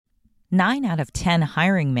9 out of 10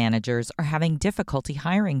 hiring managers are having difficulty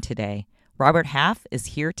hiring today. Robert Half is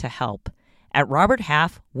here to help. At Robert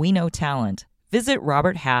Half, we know talent. Visit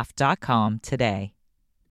roberthalf.com today.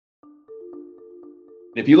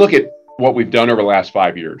 If you look at what we've done over the last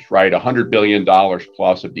 5 years, right, $100 billion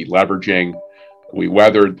plus of deleveraging, we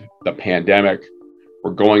weathered the pandemic,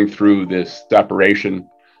 we're going through this separation,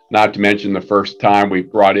 not to mention the first time we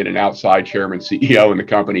brought in an outside chairman CEO in the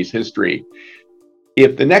company's history.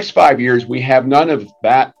 If the next 5 years we have none of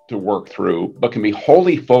that to work through, but can be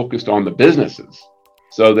wholly focused on the businesses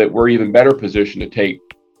so that we're even better positioned to take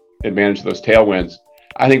advantage of those tailwinds,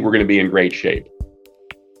 I think we're going to be in great shape.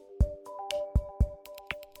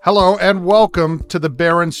 Hello and welcome to the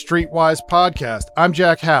Barron Streetwise podcast. I'm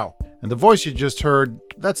Jack Howe, and the voice you just heard,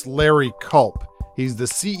 that's Larry Culp. He's the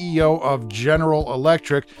CEO of General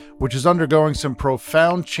Electric, which is undergoing some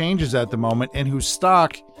profound changes at the moment and whose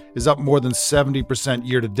stock is up more than 70%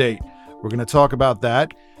 year to date. We're going to talk about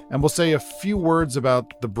that, and we'll say a few words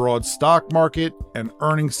about the broad stock market and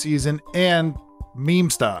earnings season and meme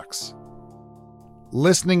stocks.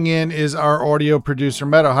 Listening in is our audio producer,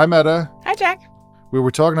 Meta. Hi, Meta. Hi, Jack. We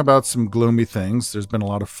were talking about some gloomy things. There's been a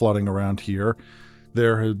lot of flooding around here.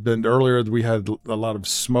 There had been earlier, we had a lot of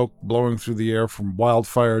smoke blowing through the air from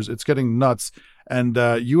wildfires. It's getting nuts. And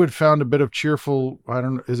you had found a bit of cheerful, I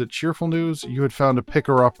don't know, is it cheerful news? You had found a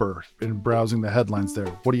picker-upper in browsing the headlines there.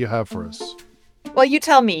 What do you have for us? Well, you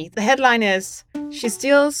tell me. The headline is, she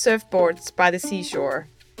steals surfboards by the seashore.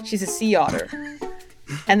 She's a sea otter.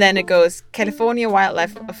 And then it goes, California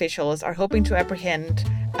wildlife officials are hoping to apprehend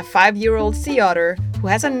a 5-year-old sea otter who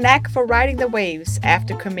has a knack for riding the waves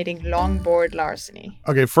after committing longboard larceny.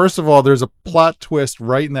 Okay, first of all, there's a plot twist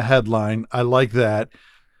right in the headline. I like that.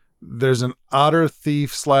 There's an otter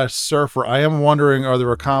thief / surfer. I am wondering, are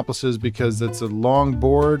there accomplices because it's a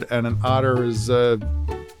longboard and an otter is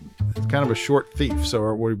it's kind of a short thief. So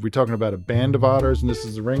are we talking about a band of otters and this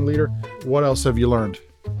is the ringleader? What else have you learned?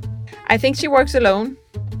 I think she works alone.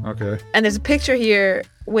 Okay. And there's a picture here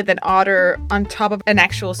with an otter on top of an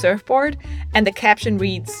actual surfboard. And the caption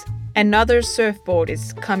reads, another surfboard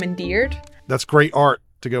is commandeered. That's great art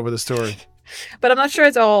to go with the story. But I'm not sure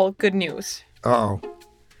it's all good news. Uh-oh.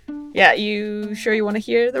 Yeah, you sure you want to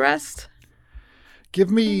hear the rest? Give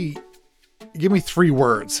me 3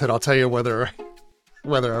 words and I'll tell you whether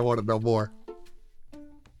I want to know more.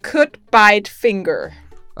 Could bite finger.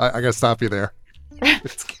 I gotta stop you there.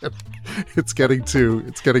 It's getting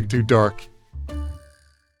too dark.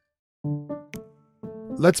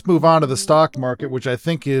 Let's move on to the stock market, which I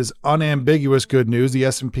think is unambiguous good news. The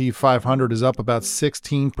S&P 500 is up about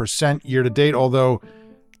 16% year to date, although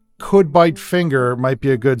could bite finger might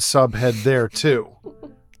be a good subhead there too.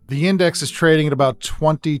 The index is trading at about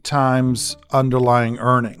 20 times underlying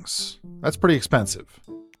earnings. That's pretty expensive.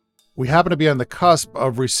 We happen to be on the cusp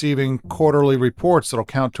of receiving quarterly reports that'll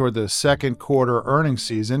count toward the second quarter earnings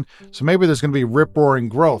season, so maybe there's going to be rip-roaring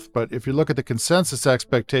growth. But if you look at the consensus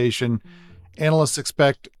expectation, analysts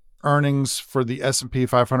expect earnings for the S&P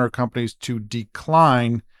 500 companies to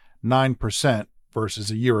decline 9%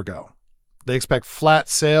 versus a year ago. They expect flat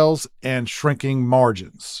sales and shrinking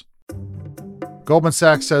margins. Goldman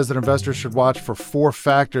Sachs says that investors should watch for 4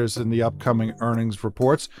 factors in the upcoming earnings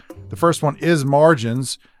reports. The first one is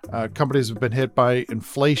margins. Companies have been hit by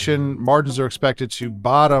inflation. Margins are expected to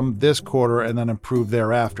bottom this quarter and then improve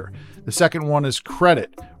thereafter. The second one is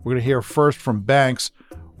credit. We're going to hear first from banks.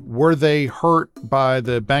 Were they hurt by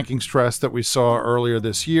the banking stress that we saw earlier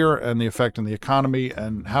this year and the effect on the economy?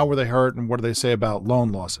 And how were they hurt? And what do they say about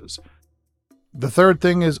loan losses? The third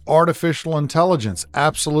thing is artificial intelligence.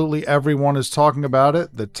 Absolutely everyone is talking about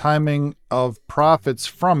it. The timing of profits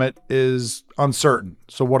from it is uncertain.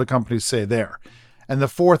 So what do companies say there? And the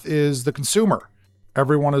fourth is the consumer.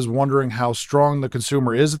 Everyone is wondering how strong the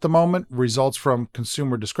consumer is at the moment. Results from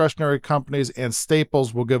consumer discretionary companies and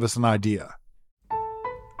staples will give us an idea.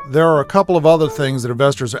 There are a couple of other things that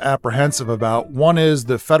investors are apprehensive about. One is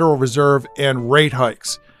the Federal Reserve and rate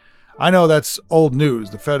hikes. I know that's old news.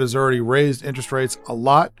 The Fed has already raised interest rates a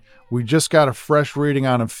lot. We just got a fresh reading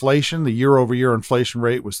on inflation. The year-over-year inflation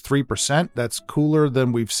rate was 3%. That's cooler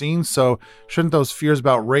than we've seen. So shouldn't those fears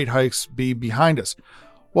about rate hikes be behind us?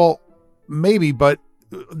 Well, maybe, but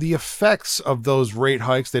the effects of those rate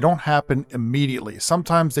hikes, they don't happen immediately.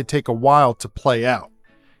 Sometimes they take a while to play out.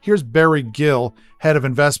 Here's Barry Gill, head of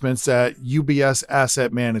investments at UBS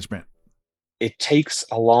Asset Management. It takes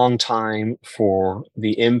a long time for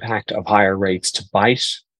the impact of higher rates to bite.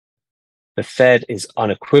 The Fed is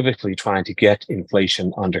unequivocally trying to get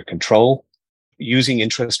inflation under control. Using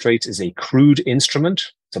interest rates is a crude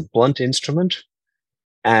instrument. It's a blunt instrument.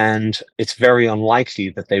 And it's very unlikely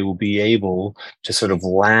that they will be able to sort of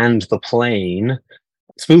land the plane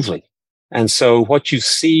smoothly. And so what you've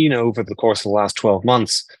seen over the course of the last 12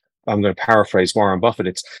 months, I'm going to paraphrase Warren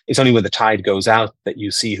Buffett, it's only when the tide goes out that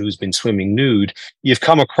you see who's been swimming nude. You've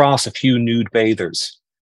come across a few nude bathers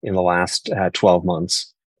in the last 12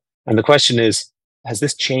 months. And the question is, has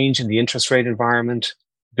this change in the interest rate environment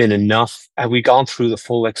been enough? Have we gone through the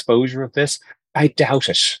full exposure of this? I doubt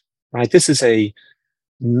it, right? This is a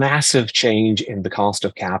massive change in the cost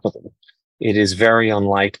of capital. It is very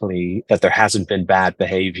unlikely that there hasn't been bad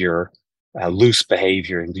behavior, loose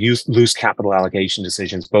behavior, loose capital allocation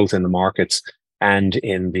decisions, both in the markets and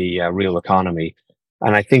in the real economy.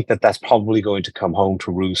 And I think that that's probably going to come home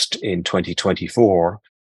to roost in 2024.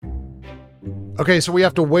 Okay, so we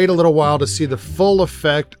have to wait a little while to see the full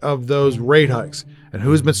effect of those rate hikes and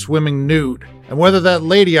who's been swimming nude and whether that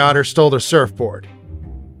lady otter stole their surfboard.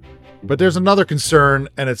 But there's another concern,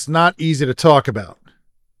 and it's not easy to talk about.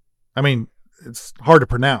 I mean, it's hard to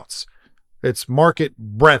pronounce. It's market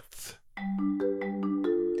breadth.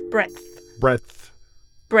 Breadth. Breadth.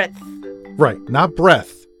 Breadth. Right, not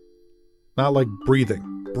breath. Not like breathing.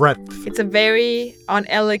 Breadth. It's a very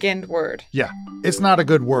unelegant word. Yeah, it's not a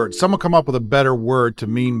good word. Someone come up with a better word to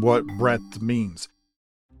mean what breadth means.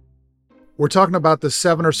 We're talking about the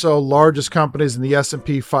 7 or so largest companies in the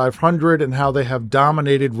S&P 500 and how they have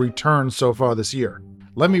dominated returns so far this year.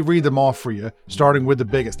 Let me read them off for you, starting with the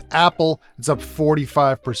biggest. Apple, it's up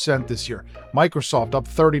 45% this year. Microsoft, up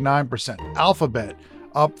 39%. Alphabet,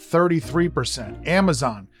 up 33%.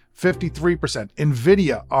 Amazon, 53%.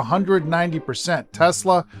 Nvidia, 190%.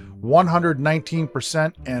 Tesla,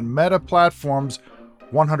 119%. And Meta Platforms,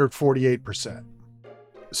 148%.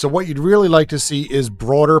 So what you'd really like to see is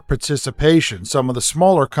broader participation, some of the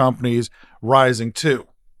smaller companies rising too.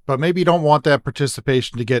 But maybe you don't want that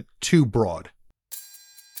participation to get too broad.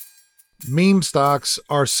 Meme stocks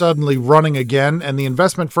are suddenly running again, and the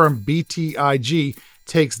investment firm BTIG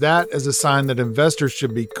takes that as a sign that investors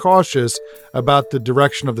should be cautious about the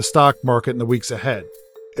direction of the stock market in the weeks ahead.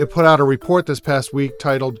 It put out a report this past week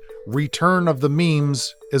titled "Return of the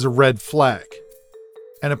Memes is a Red Flag."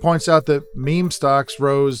 And it points out that meme stocks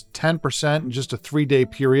rose 10% in just a 3-day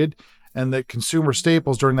period, and that consumer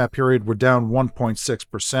staples during that period were down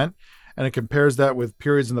 1.6%. And it compares that with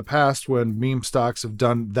periods in the past when meme stocks have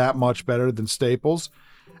done that much better than staples.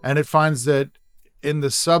 And it finds that in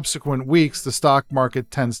the subsequent weeks, the stock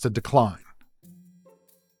market tends to decline.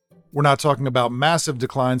 We're not talking about massive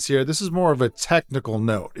declines here. This is more of a technical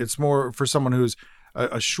note. It's more for someone who's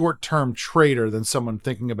a short-term trader than someone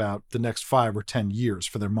thinking about the next 5 or 10 years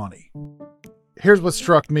for their money. Here's what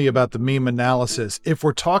struck me about the meme analysis. If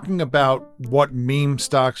we're talking about what meme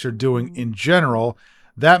stocks are doing in general,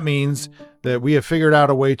 that means that we have figured out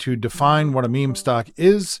a way to define what a meme stock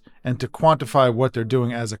is and to quantify what they're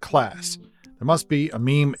doing as a class. There must be a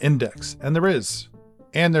meme index, and there is.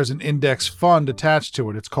 And there's an index fund attached to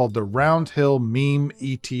it. It's called the Roundhill Meme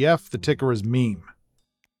ETF. The ticker is MEME.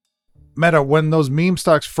 Meta, when those meme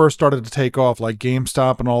stocks first started to take off, like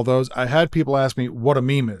GameStop and all those, I had people ask me what a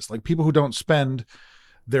meme is. Like people who don't spend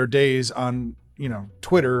their days on,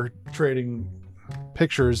 Twitter trading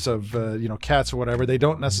pictures of, cats or whatever. They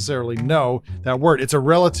don't necessarily know that word. It's a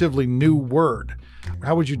relatively new word.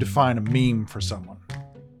 How would you define a meme for someone?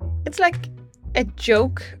 It's like a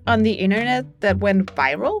joke on the internet that went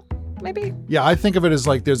viral, maybe? Yeah, I think of it as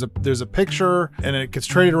like there's a picture and it gets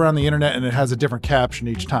traded around the internet and it has a different caption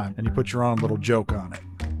each time and you put your own little joke on it.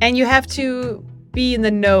 And you have to be in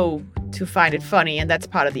the know to find it funny, and that's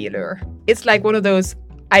part of the allure. It's like one of those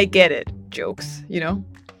I get it jokes,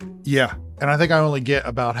 Yeah, and I think I only get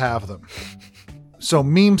about half of them. So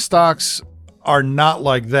meme stocks are not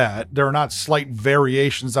like that. There are not slight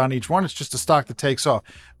variations on each one. It's just a stock that takes off.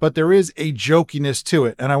 But there is a jokiness to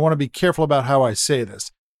it, and I want to be careful about how I say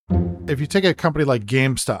this. If you take a company like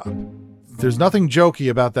GameStop, there's nothing jokey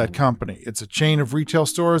about that company. It's a chain of retail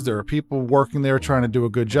stores. There are people working there trying to do a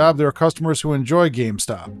good job. There are customers who enjoy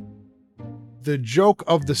GameStop. The joke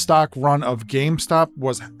of the stock run of GameStop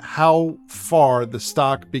was how far the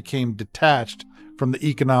stock became detached from the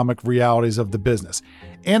economic realities of the business,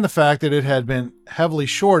 and the fact that it had been heavily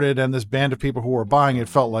shorted, and this band of people who were buying it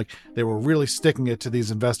felt like they were really sticking it to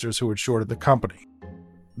these investors who had shorted the company.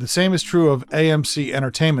 The same is true of AMC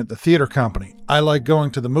Entertainment, the theater company. I like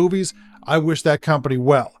going to the movies. I wish that company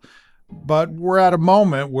well. But we're at a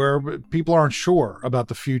moment where people aren't sure about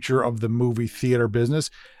the future of the movie theater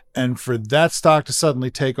business. And for that stock to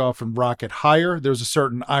suddenly take off and rocket higher, there's a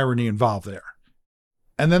certain irony involved there.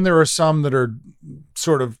 And then there are some that are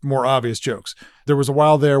sort of more obvious jokes. There was a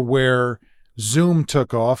while there where Zoom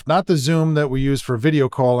took off, not the Zoom that we use for video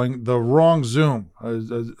calling, the wrong Zoom,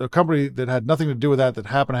 a company that had nothing to do with that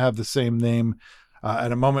happened to have the same name.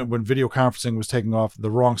 At a moment when video conferencing was taking off,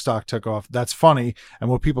 the wrong stock took off. That's funny. And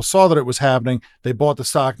when people saw that it was happening, they bought the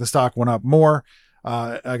stock went up more,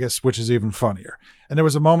 I guess, which is even funnier. And there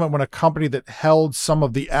was a moment when a company that held some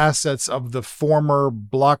of the assets of the former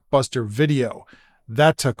Blockbuster Video,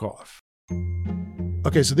 that took off.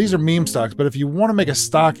 Okay, so these are meme stocks, but if you want to make a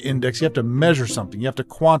stock index, you have to measure something. You have to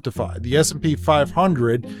quantify. The S&P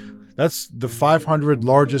 500, that's the 500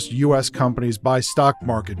 largest U.S. companies by stock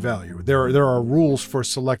market value. There are rules for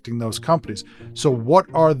selecting those companies. So what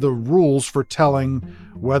are the rules for telling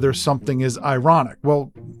whether something is ironic?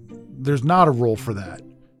 Well, there's not a rule for that.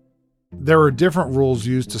 There are different rules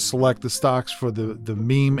used to select the stocks for the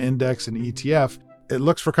meme index and ETF. It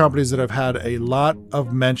looks for companies that have had a lot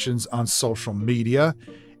of mentions on social media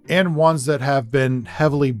and ones that have been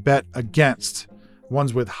heavily bet against,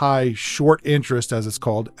 ones with high short interest, as it's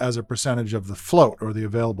called, as a percentage of the float or the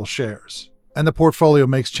available shares. And the portfolio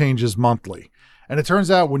makes changes monthly. And it turns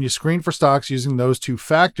out when you screen for stocks using those two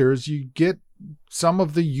factors, you get some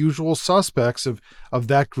of the usual suspects of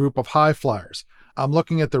that group of high flyers. I'm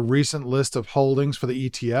looking at the recent list of holdings for the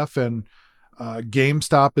ETF, and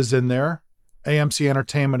GameStop is in there. AMC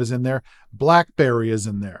Entertainment is in there. BlackBerry is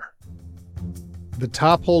in there. The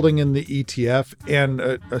top holding in the ETF, and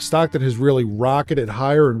a stock that has really rocketed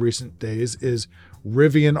higher in recent days, is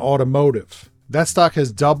Rivian Automotive. That stock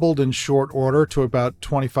has doubled in short order to about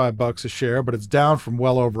 $25 a share, but it's down from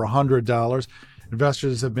well over $100.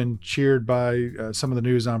 Investors have been cheered by some of the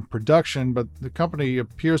news on production, but the company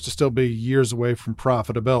appears to still be years away from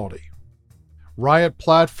profitability. Riot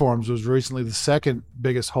Platforms was recently the second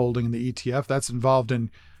biggest holding in the ETF. That's involved in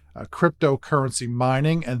cryptocurrency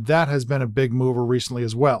mining, and that has been a big mover recently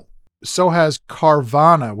as well. So has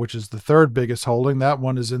Carvana, which is the third biggest holding. That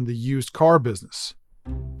one is in the used car business.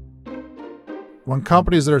 When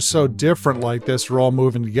companies that are so different like this are all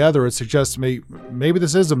moving together, it suggests to me maybe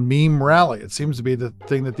this is a meme rally. It seems to be the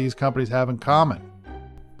thing that these companies have in common.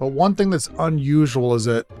 But one thing that's unusual is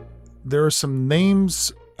that there are some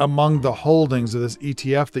names among the holdings of this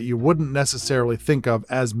ETF that you wouldn't necessarily think of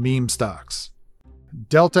as meme stocks.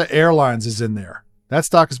 Delta Airlines is in there. That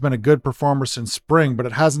stock has been a good performer since spring, but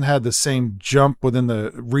it hasn't had the same jump within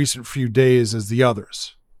the recent few days as the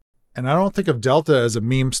others. And I don't think of Delta as a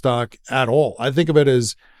meme stock at all. I think of it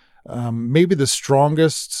as maybe the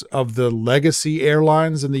strongest of the legacy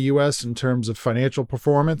airlines in the U.S. in terms of financial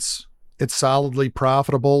performance. It's solidly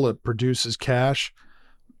profitable. It produces cash.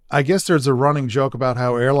 I guess there's a running joke about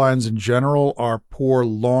how airlines in general are poor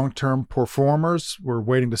long-term performers. We're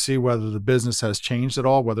waiting to see whether the business has changed at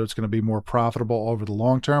all, whether it's going to be more profitable over the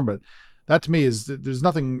long term. But that to me is, there's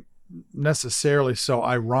nothing necessarily so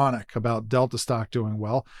ironic about Delta stock doing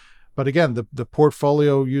well. But again, the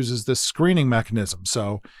portfolio uses this screening mechanism.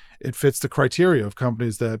 So it fits the criteria of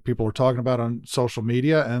companies that people are talking about on social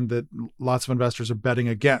media and that lots of investors are betting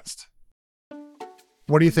against.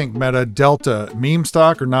 What do you think, Meta? Delta, meme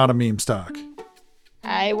stock or not a meme stock?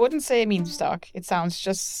 I wouldn't say a meme stock. It sounds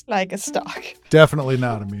just like a stock. Definitely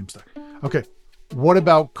not a meme stock. Okay. What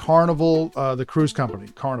about Carnival, the cruise company,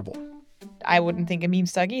 Carnival? I wouldn't think a meme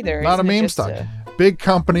stock either. Not a meme stock. Big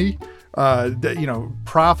company,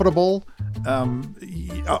 profitable.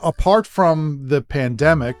 Apart from the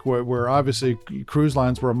pandemic, where obviously cruise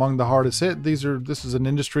lines were among the hardest hit, this is an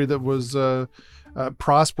industry that was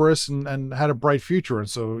prosperous and had a bright future, and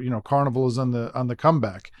so Carnival is on the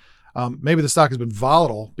comeback. Maybe the stock has been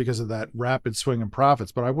volatile because of that rapid swing in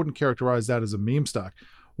profits, but I wouldn't characterize that as a meme stock.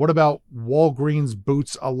 What about Walgreens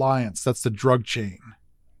Boots Alliance? That's the drug chain.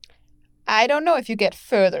 I don't know if you get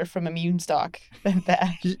further from a meme stock than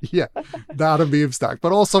that. Yeah, not a meme stock,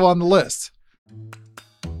 but also on the list.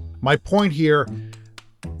 My point here,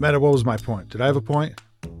 Meta, what was my point? Did I have a point?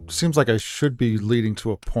 Seems like I should be leading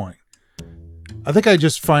to a point. I think I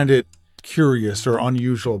just find it curious or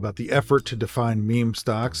unusual about the effort to define meme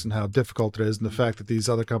stocks and how difficult it is, and the fact that these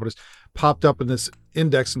other companies popped up in this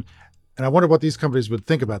index. And I wonder what these companies would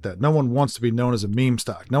think about that. No one wants to be known as a meme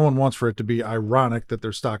stock. No one wants for it to be ironic that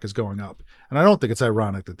their stock is going up. And I don't think it's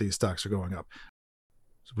ironic that these stocks are going up.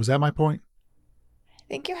 So was that my point? I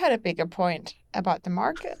think you had a bigger point about the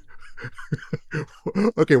market.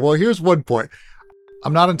 Okay, well, here's one point.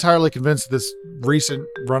 I'm not entirely convinced this recent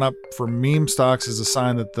run-up for meme stocks is a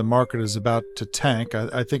sign that the market is about to tank.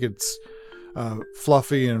 I think it's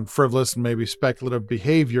fluffy and frivolous and maybe speculative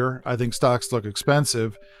behavior. I think stocks look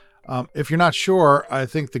expensive. If you're not sure, I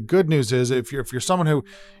think the good news is if you're someone who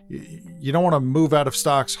you don't want to move out of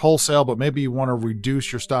stocks wholesale, but maybe you want to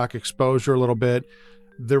reduce your stock exposure a little bit,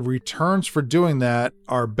 the returns for doing that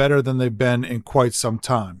are better than they've been in quite some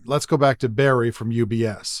time. Let's go back to Barry from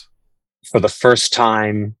UBS. For the first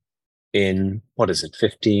time in,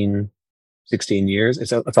 15, 16 years,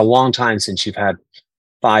 it's a long time since you've had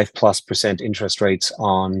 5+% interest rates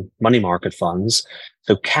on money market funds.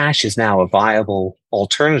 So cash is now a viable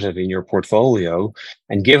alternative in your portfolio.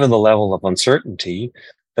 And given the level of uncertainty,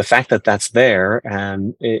 the fact that that's there,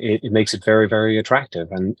 and it makes it very, very attractive.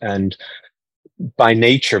 And by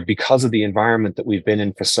nature, because of the environment that we've been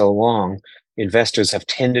in for so long, investors have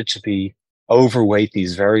tended to be overweight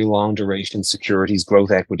these very long duration securities,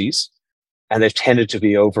 growth equities, and they've tended to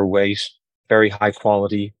be overweight very high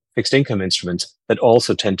quality fixed income instruments that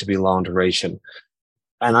also tend to be long duration.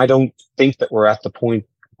 And I don't think that we're at the point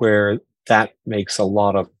where that makes a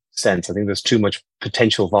lot of sense. I think there's too much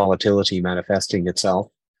potential volatility manifesting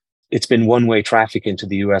itself. It's been one-way traffic into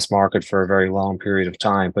the US market for a very long period of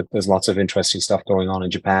time, but there's lots of interesting stuff going on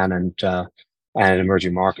in Japan and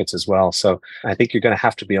emerging markets as well. So I think you're going to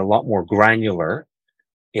have to be a lot more granular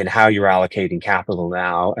in how you're allocating capital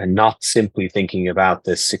now, and not simply thinking about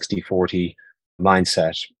this 60-40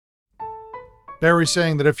 mindset. Barry's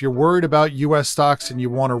saying that if you're worried about U.S. stocks and you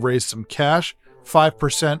want to raise some cash,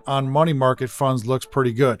 5% on money market funds looks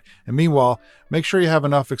pretty good. And meanwhile, make sure you have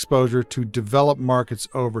enough exposure to developed markets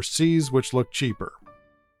overseas, which look cheaper.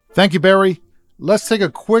 Thank you, Barry. Let's take a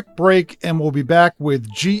quick break and we'll be back with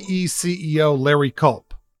GE CEO Larry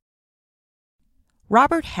Culp.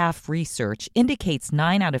 Robert Half research indicates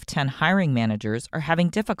 9 out of 10 hiring managers are having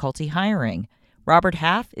difficulty hiring. Robert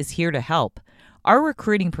Half is here to help. Our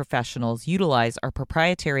recruiting professionals utilize our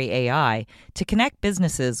proprietary AI to connect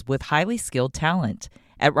businesses with highly skilled talent.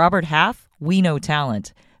 At Robert Half, we know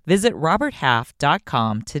talent. Visit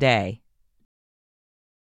roberthalf.com today.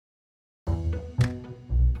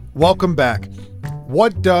 Welcome back.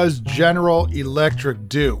 What does General Electric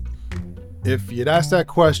do? If you'd asked that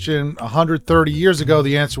question 130 years ago,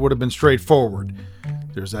 the answer would have been straightforward.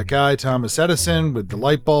 There's that guy, Thomas Edison, with the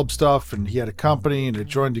light bulb stuff, and he had a company, and it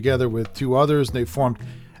joined together with 2 others, and they formed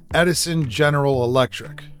Edison General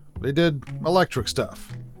Electric. They did electric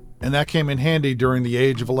stuff, and that came in handy during the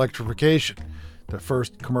age of electrification. The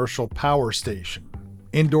first commercial power station,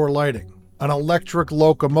 indoor lighting, an electric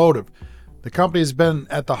locomotive. The company has been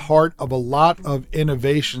at the heart of a lot of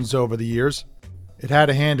innovations over the years. It had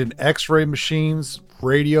a hand in X-ray machines,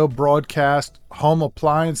 radio broadcast, home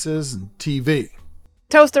appliances, and TV.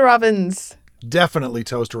 Toaster ovens. Definitely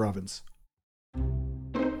toaster ovens.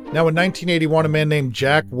 Now, in 1981, a man named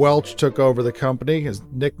Jack Welch took over the company. His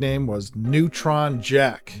nickname was Neutron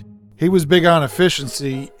Jack. He was big on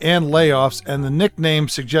efficiency and layoffs, and the nickname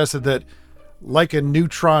suggested that, like a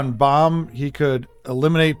neutron bomb, he could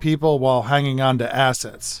eliminate people while hanging on to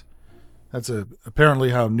assets. That's apparently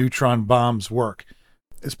how neutron bombs work.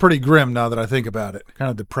 It's pretty grim now that I think about it.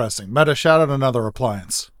 Kind of depressing. Meta, shout out another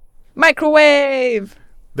appliance. Microwave.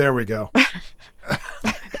 There we go.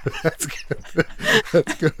 That's good.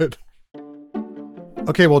 That's good.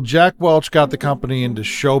 Okay, well, Jack Welch got the company into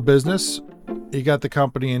show business. He got the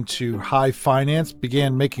company into high finance,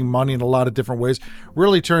 began making money in a lot of different ways,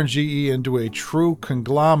 really turned GE into a true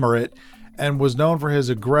conglomerate, and was known for his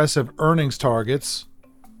aggressive earnings targets.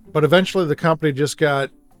 But eventually the company just got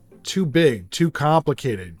too big, too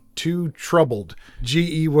complicated, too troubled.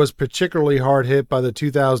 GE was particularly hard hit by the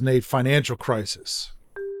 2008 financial crisis.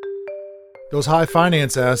 Those high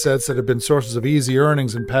finance assets that had been sources of easy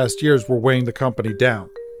earnings in past years were weighing the company down.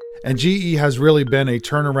 And GE has really been a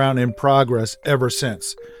turnaround in progress ever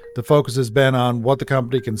since. The focus has been on what the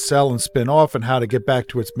company can sell and spin off and how to get back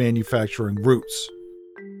to its manufacturing roots.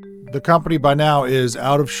 The company by now is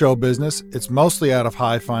out of show business, it's mostly out of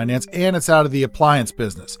high finance, and it's out of the appliance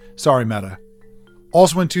business. Sorry, Meta.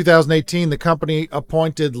 Also in 2018, the company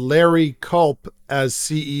appointed Larry Culp as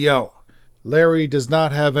CEO. Larry does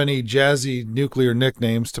not have any jazzy nuclear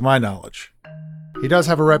nicknames to my knowledge. He does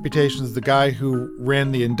have a reputation as the guy who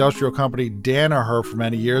ran the industrial company Danaher for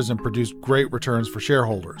many years and produced great returns for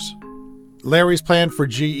shareholders. Larry's plan for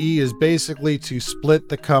GE is basically to split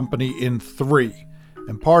the company in 3,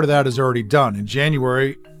 and part of that is already done. In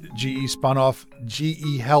January, GE spun off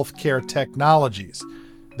GE Healthcare Technologies.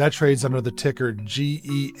 That trades under the ticker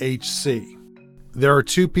GEHC. There are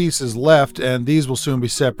 2 pieces left, and these will soon be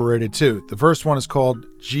separated too. The first one is called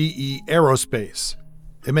GE Aerospace.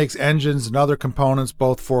 It makes engines and other components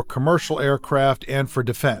both for commercial aircraft and for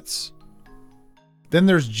defense. Then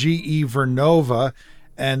there's GE Vernova,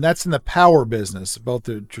 and that's in the power business, both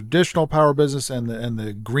the traditional power business and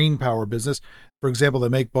the green power business. For example, they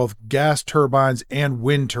make both gas turbines and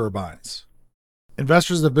wind turbines.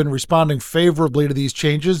 Investors have been responding favorably to these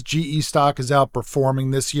changes. GE stock is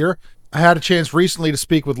outperforming this year. I had a chance recently to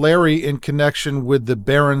speak with Larry in connection with the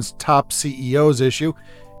Barron's Top CEOs issue.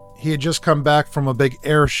 He had just come back from a big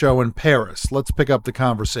air show in Paris. Let's pick up the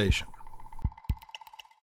conversation.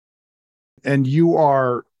 And you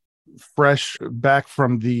are fresh back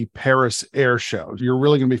from the Paris air show. You're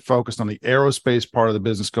really going to be focused on the aerospace part of the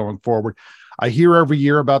business going forward. I hear every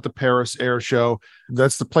year about the Paris air show.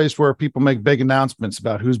 That's the place where people make big announcements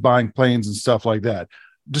about who's buying planes and stuff like that.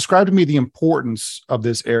 Describe to me the importance of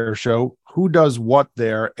this air show. Who does what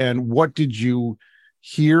there, and what did you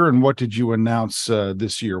hear and what did you announce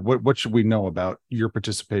this year? What should we know about your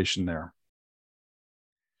participation there?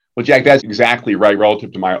 Well, Jack, that's exactly right.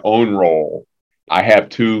 Relative to my own role, I have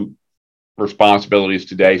two responsibilities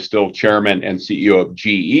today, still chairman and CEO of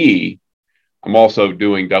GE. I'm also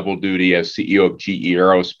doing double duty as CEO of GE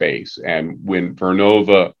Aerospace. And when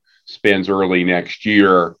Vernova spins early next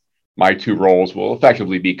year, my two roles will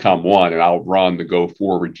effectively become one, and I'll run the go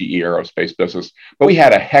forward GE Aerospace business. But we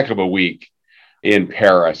had a heck of a week in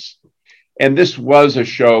Paris. And this was a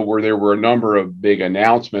show where there were a number of big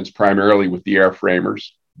announcements, primarily with the airframers,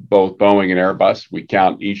 both Boeing and Airbus. We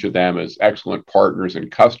count each of them as excellent partners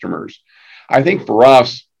and customers. I think for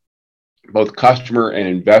us, both customer and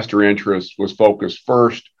investor interest was focused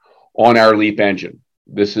first on our LEAP engine.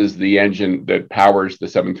 This is the engine that powers the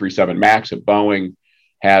 737 MAX at Boeing,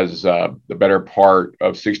 has the better part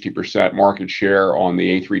of 60% market share on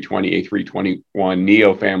the A320,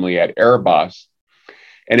 A321neo family at Airbus.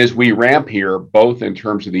 And as we ramp here, both in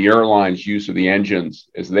terms of the airlines' use of the engines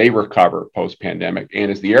as they recover post-pandemic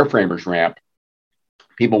and as the airframers ramp,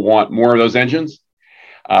 people want more of those engines,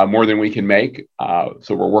 more than we can make.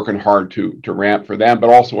 So we're working hard to ramp for them,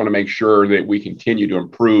 but also want to make sure that we continue to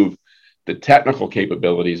improve the technical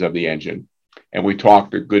capabilities of the engine. And we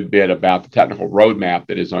talked a good bit about the technical roadmap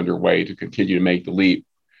that is underway to continue to make the LEAP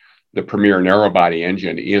the premier narrow-body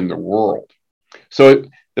engine in the world. So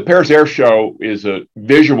the Paris Air Show is a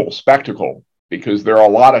visual spectacle because there are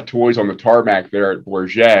a lot of toys on the tarmac there at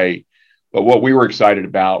Bourget. But what we were excited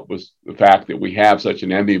about was the fact that we have such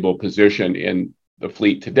an enviable position in the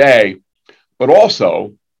fleet today. But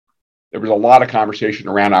also, there was a lot of conversation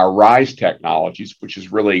around our RISE technologies, which is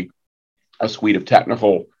really a suite of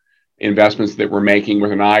technical investments that we're making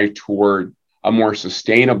with an eye toward a more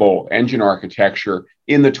sustainable engine architecture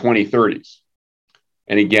in the 2030s.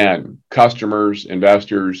 And again, customers,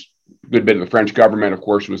 investors, a good bit of the French government, of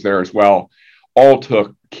course, was there as well, all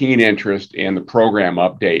took keen interest in the program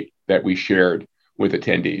update that we shared with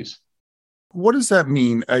attendees. What does that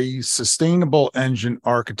mean, a sustainable engine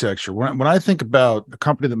architecture? When I think about a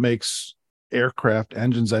company that makes aircraft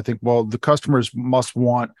engines, I think, well, the customers must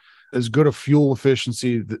want as good a fuel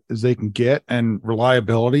efficiency as they can get and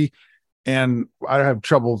reliability. And I have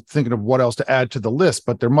trouble thinking of what else to add to the list,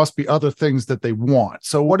 but there must be other things that they want.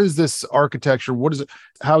 So what is this architecture? What is it?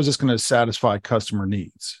 How is this going to satisfy customer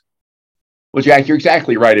needs? Well, Jack, you're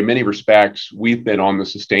exactly right. In many respects, we've been on the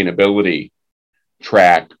sustainability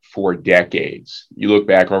track for decades. You look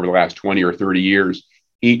back over the last 20 or 30 years,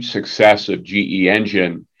 each successive GE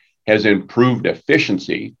engine has improved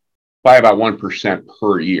efficiency by about 1%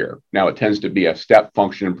 per year. Now, it tends to be a step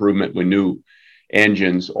function improvement when new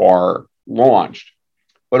engines are launched.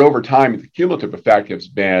 But over time, the cumulative effect has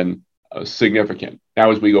been significant. Now,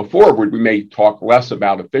 as we go forward, we may talk less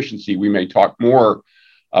about efficiency. We may talk more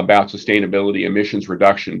about sustainability, emissions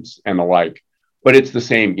reductions, and the like. But it's the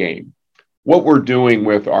same game. What we're doing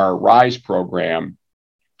with our RISE program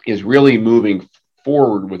is really moving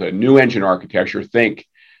forward with a new engine architecture. Think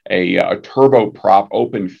a turboprop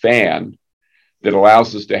open fan that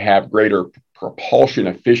allows us to have greater propulsion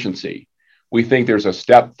efficiency. We think there's a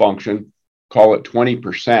step function, call it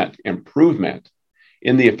 20% improvement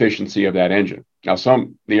in the efficiency of that engine. Now,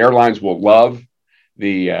 the airlines will love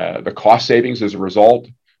the cost savings as a result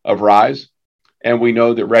of RISE. And we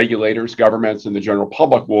know that regulators, governments, and the general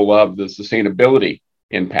public will love the sustainability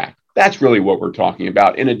impact. That's really what we're talking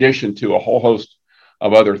about, in addition to a whole host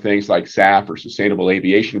of other things like SAF or sustainable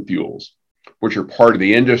aviation fuels, which are part of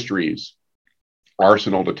the industry's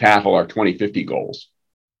arsenal to tackle our 2050 goals.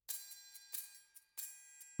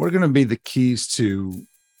 What are going to be the keys to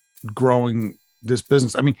growing this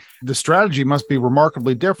business? I mean, the strategy must be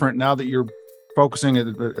remarkably different now that you're focusing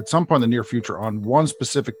at some point in the near future on one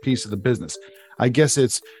specific piece of the business. I guess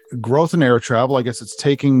it's growth in air travel. I guess it's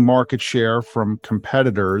taking market share from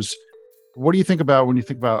competitors. What do you think about when you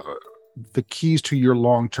think about the keys to your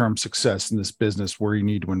long-term success in this business, where you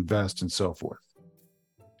need to invest and so forth?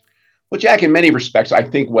 Well, Jack, in many respects, I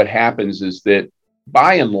think what happens is that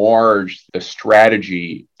by and large, the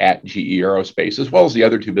strategy at GE Aerospace, as well as the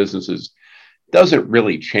other two businesses, doesn't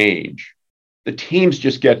really change. The teams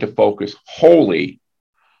just get to focus wholly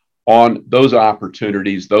on those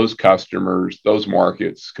opportunities, those customers, those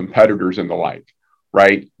markets, competitors, and the like,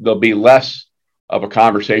 right? There'll be less of a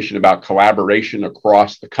conversation about collaboration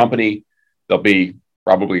across the company. There'll be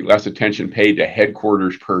probably less attention paid to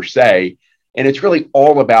headquarters per se. And it's really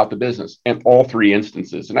all about the business in all three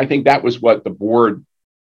instances. And I think that was what the board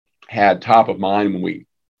had top of mind when we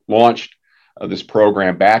launched this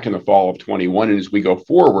program back in the fall of 21. And as we go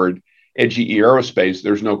forward at GE Aerospace,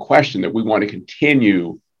 there's no question that we want to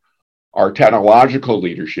continue our technological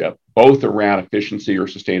leadership, both around efficiency or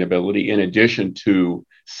sustainability, in addition to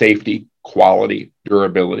safety, quality,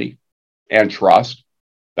 durability, and trust.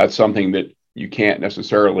 That's something that you can't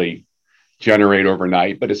necessarily generate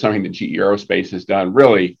overnight, but it's something that GE Aerospace has done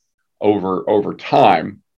really over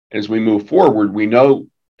time. As we move forward, we know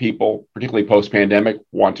people, particularly post-pandemic,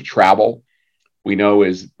 want to travel. We know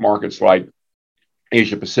as markets like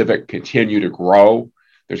Asia Pacific continue to grow,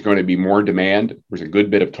 there's going to be more demand. There's a good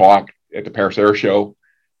bit of talk at the Paris Air Show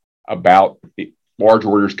about large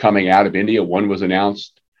orders coming out of India. One was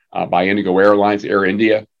announced by Indigo Airlines. Air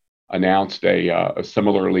India announced a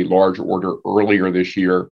similarly large order earlier this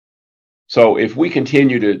year. So if we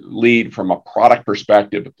continue to lead from a product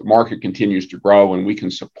perspective, if the market continues to grow and we can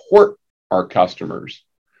support our customers,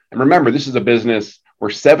 and remember, this is a business where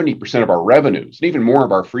 70% of our revenues, and even more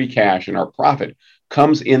of our free cash and our profit,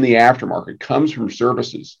 comes in the aftermarket, comes from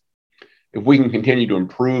services. If we can continue to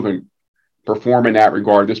improve and perform in that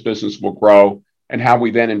regard, this business will grow. And how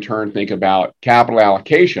we then in turn think about capital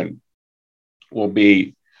allocation will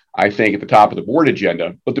be, I think, at the top of the board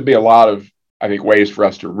agenda. But there'll be a lot of, I think, ways for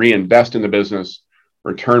us to reinvest in the business,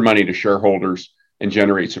 return money to shareholders, and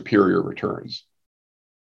generate superior returns.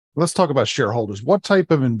 Let's talk about shareholders. What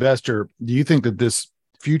type of investor do you think that this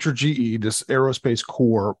future GE, this aerospace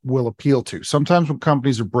core, will appeal to? Sometimes when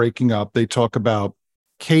companies are breaking up, they talk about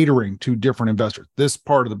catering to different investors. This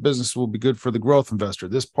part of the business will be good for the growth investor.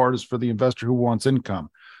 This part is for the investor who wants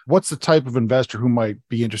income. What's the type of investor who might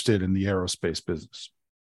be interested in the aerospace business?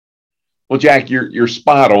 Well, Jack, you're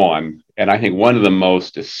spot on. And I think one of the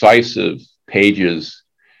most decisive pages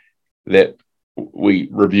that we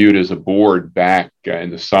reviewed as a board back in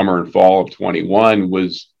the summer and fall of 21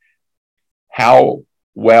 was how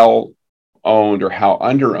well owned or how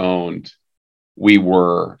under-owned we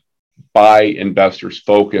were by investors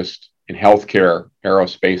focused in healthcare,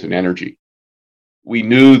 aerospace, and energy. We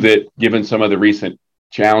knew that given some of the recent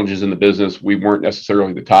challenges in the business, we weren't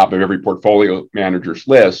necessarily the top of every portfolio manager's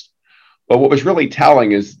list. But what was really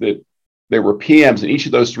telling is that there were PMs in each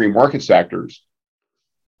of those three market sectors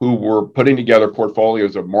who were putting together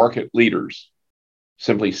portfolios of market leaders,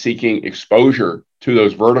 simply seeking exposure to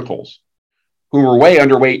those verticals, who were way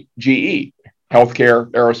underweight GE, healthcare,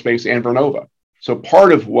 aerospace, and Vernova. So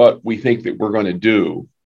part of what we think that we're going to do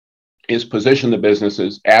is position the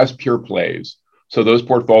businesses as pure plays. So those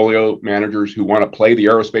portfolio managers who want to play the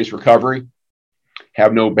aerospace recovery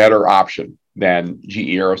have no better option than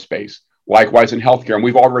GE Aerospace. Likewise in healthcare, and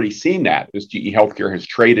we've already seen that as GE Healthcare has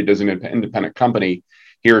traded as an independent company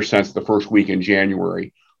here since the first week in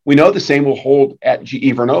January. We know the same will hold at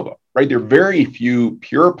GE Vernova, right? There are very few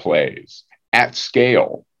pure plays at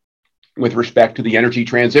scale with respect to the energy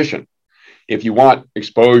transition. If you want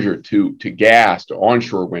exposure to gas, to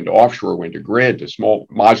onshore wind, to offshore wind, to grid, to small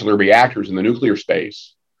modular reactors in the nuclear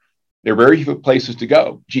space, there are very few places to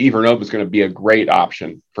go. GE Vernova is going to be a great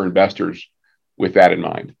option for investors with that in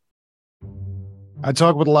mind. I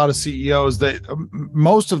talk with a lot of CEOs that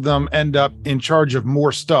most of them end up in charge of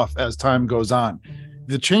more stuff as time goes on.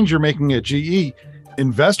 The change you're making at GE,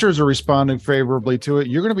 investors are responding favorably to it.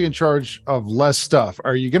 You're going to be in charge of less stuff.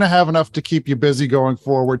 Are you going to have enough to keep you busy going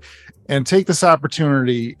forward? And take this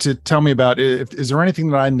opportunity to tell me about, is there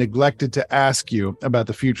anything that I neglected to ask you about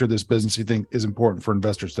the future of this business you think is important for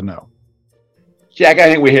investors to know? Jack,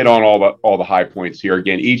 I think we hit on all the high points here.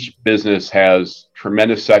 Again, each business has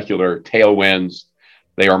tremendous secular tailwinds.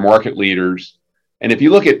 They are market leaders. And if you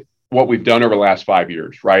look at what we've done over the last 5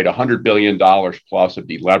 years, right, $100 billion plus of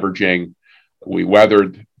deleveraging, we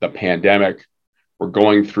weathered the pandemic. We're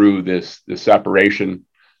going through this separation,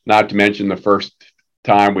 not to mention the first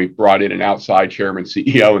time we brought in an outside chairman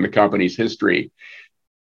CEO in the company's history.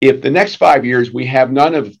 If the next 5 years we have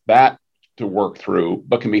none of that to work through,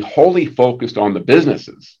 but can be wholly focused on the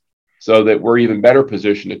businesses so that we're even better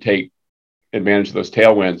positioned to take advantage of those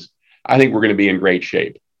tailwinds, I think we're going to be in great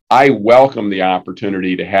shape. I welcome the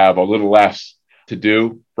opportunity to have a little less to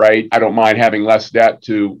do, right? I don't mind having less debt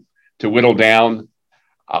to whittle down.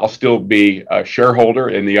 I'll still be a shareholder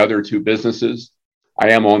in the other two businesses.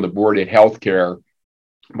 I am on the board at healthcare.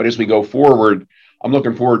 But as we go forward, I'm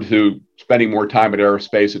looking forward to spending more time at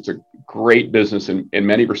aerospace. It's a great business in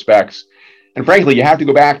many respects. And frankly, you have to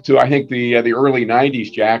go back to, I think, the early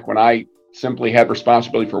 90s, Jack, when I simply had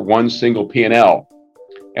responsibility for one single P&L.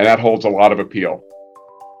 And that holds a lot of appeal.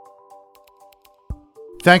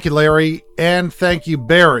 Thank you, Larry. And thank you,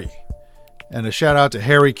 Barry. And a shout out to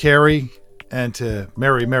Harry Carey and to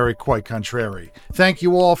Mary Quite Contrary. Thank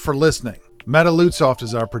you all for listening. Meta Lutsoft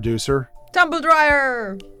is our producer. Tumble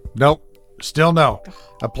dryer. Nope. Still no.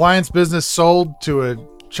 Appliance business sold to a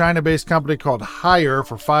China-based company called Haier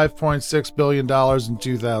for $5.6 billion in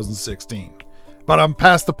 2016. But I'm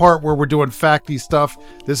past the part where we're doing facty stuff.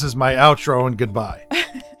 This is my outro and goodbye.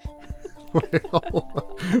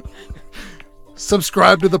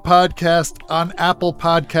 Subscribe to the podcast on Apple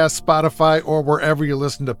Podcasts, Spotify, or wherever you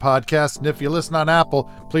listen to podcasts. And if you listen on Apple,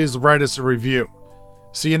 please write us a review.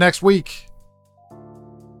 See you next week.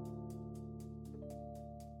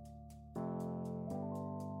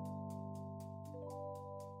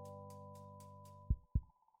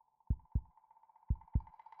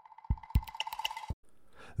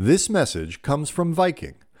 This message comes from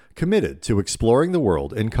Viking, committed to exploring the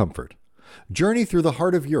world in comfort. Journey through the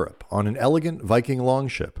heart of Europe on an elegant Viking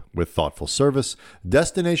longship with thoughtful service,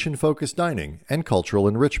 destination-focused dining, and cultural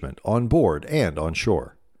enrichment on board and on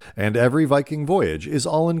shore. And every Viking voyage is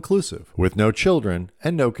all-inclusive, with no children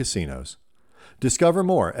and no casinos. Discover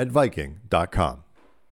more at Viking.com.